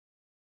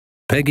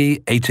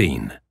Peggy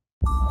 18.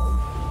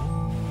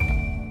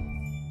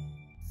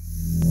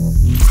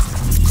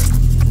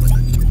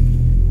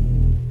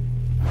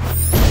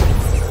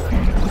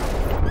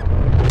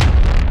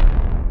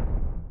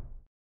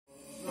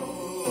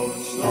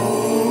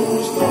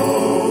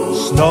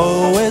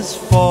 Snow is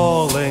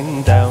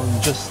falling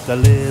down just a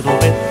little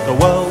bit. The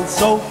world's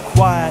so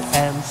quiet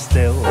and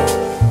still.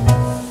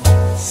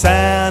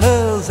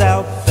 Santa's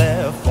out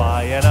there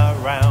flying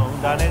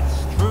around, and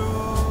it's true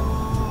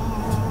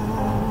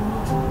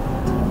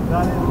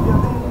that if you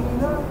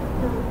need a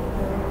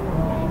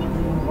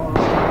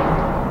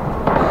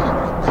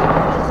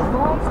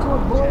advised to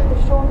avoid the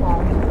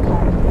shoreline.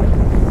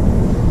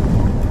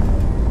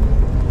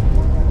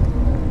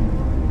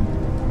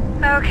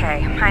 Okay,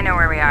 I know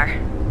where we are.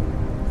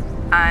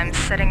 I'm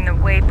setting the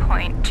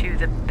waypoint to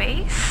the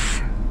base.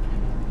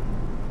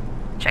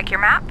 Check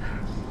your map.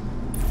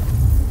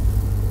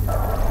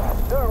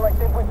 Sir, I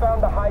think we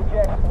found the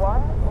hijacked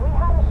one. We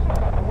had a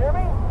ship, you hear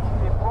me?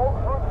 It rolled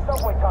through the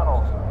subway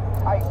tunnels.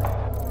 I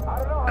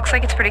don't know. Looks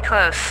like it's pretty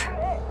close.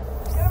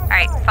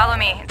 Alright, follow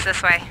me. It's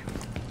this way.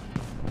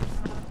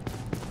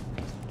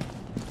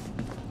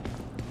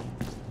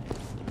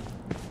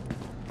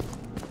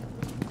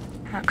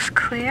 Looks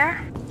clear.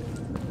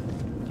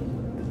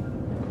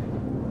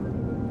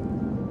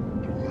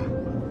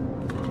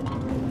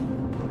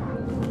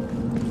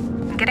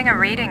 I'm getting a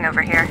reading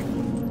over here.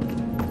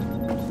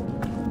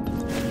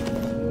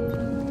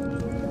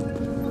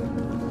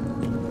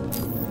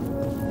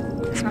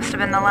 This must have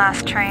been the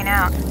last train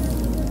out.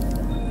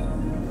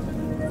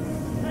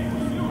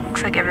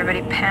 Looks like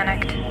everybody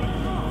panicked.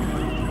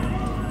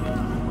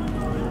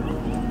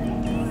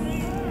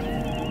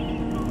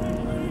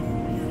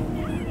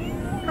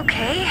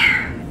 Okay.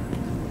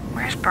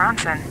 Where's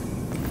Bronson?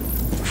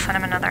 I'll send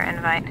him another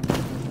invite.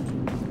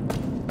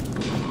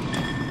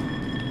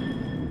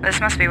 This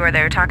must be where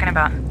they were talking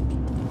about.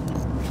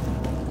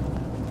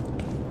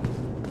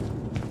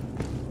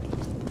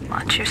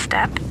 Watch your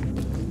step.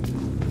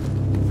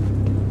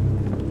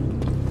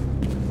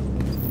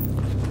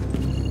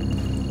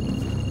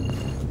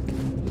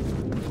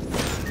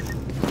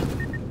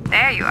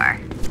 There you are.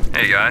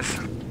 Hey guys,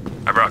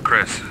 I brought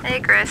Chris. Hey,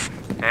 Chris.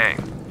 Hey,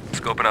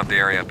 scoping out the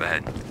area up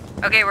ahead.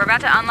 Okay, we're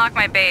about to unlock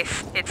my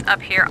base. It's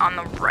up here on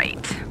the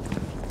right.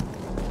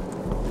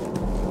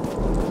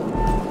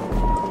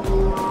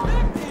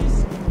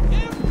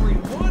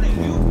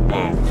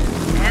 Whoa.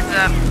 Heads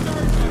up.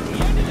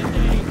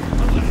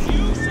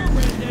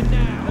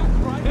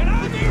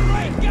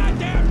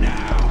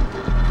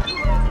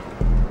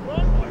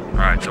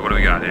 Alright, so what do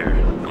we got here?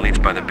 The lead's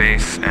by the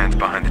base and it's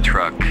behind the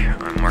truck.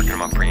 I'm marking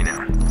them up for you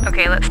now.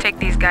 Okay, let's take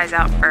these guys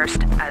out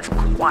first, as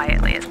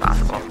quietly as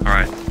possible.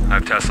 Alright, I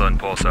have Tesla and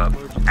Pulse up.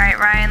 Alright,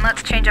 Ryan,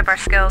 let's change up our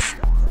skills.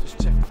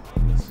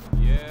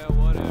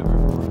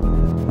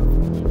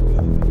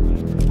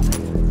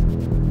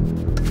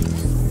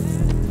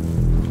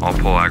 I'll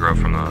pull aggro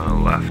from the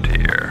left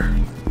here.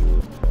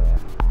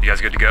 You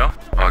guys good to go?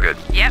 All good.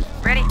 Yep,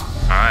 ready.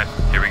 Alright,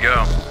 here we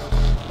go.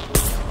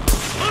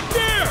 Up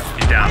there!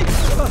 He's down. Get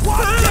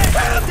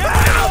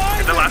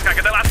the last guy,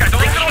 Don't let him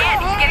Shit,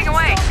 he's getting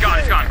away. He's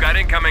gone. Got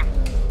incoming.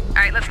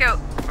 Alright, let's go.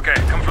 Okay,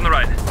 coming from the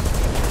right.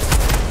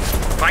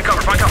 Find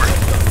cover.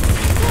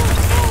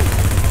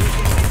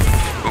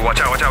 Ooh,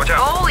 watch out.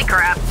 Holy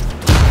crap.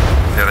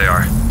 There they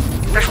are.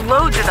 There's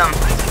loads of them.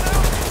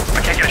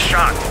 I can't get a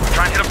shot.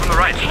 Try and hit him from the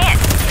right. Can't.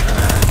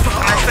 I'm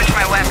gonna switch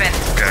my weapon.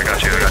 Okay, I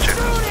got you.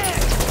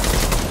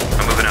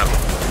 I'm moving up.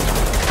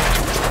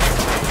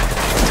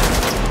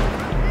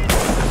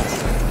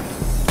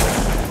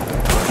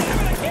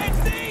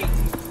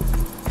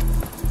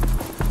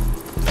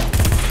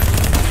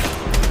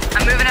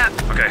 I'm moving up.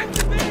 Okay.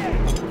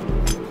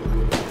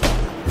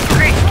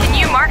 Chris, can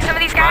you mark some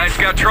of these guys? Ryan's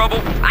got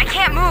trouble. I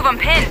can't move, I'm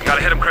pinned.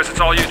 Gotta hit him, Chris. It's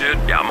all you, dude.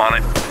 Yeah, I'm on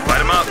it.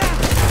 Light him up.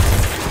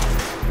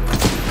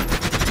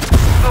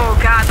 Oh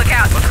god, look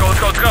out. Let's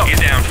go. He's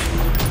down.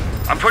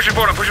 I'm pushing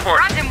forward.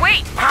 Bronson,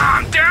 wait.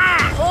 I'm down.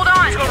 Hold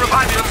on. Let's go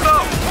revive me. Let's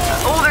go.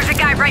 Oh, there's a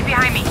guy right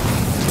behind me.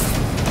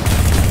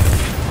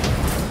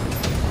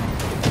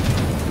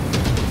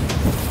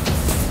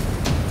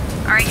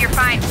 Alright, you're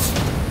fine.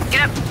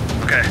 Get up.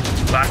 Okay,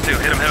 last two.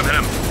 Hit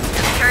him.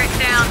 Turret's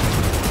down.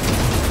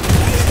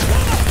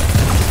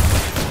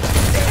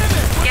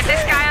 Get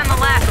this guy on the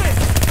left.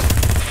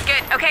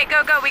 Good. Okay,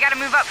 go. We gotta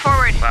move up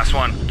forward. Last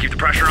one. Keep the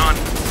pressure on.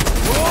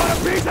 Want a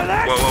piece of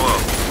that? Whoa.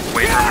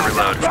 Wait for him to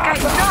reload. This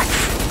guy's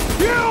nuts.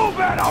 You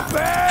better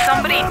bet!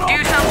 Somebody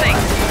do something.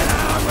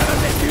 I'm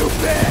gonna make you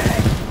big!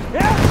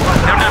 Yeah!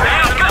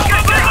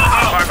 Good.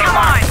 Come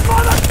on.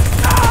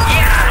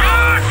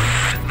 Yes!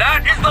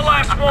 That is the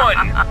last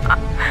one.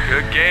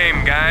 Good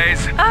game,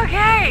 guys.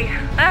 Okay,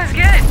 that was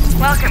good.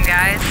 Welcome,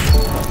 guys.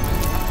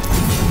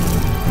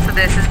 So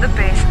this is the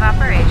base of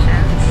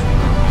operations.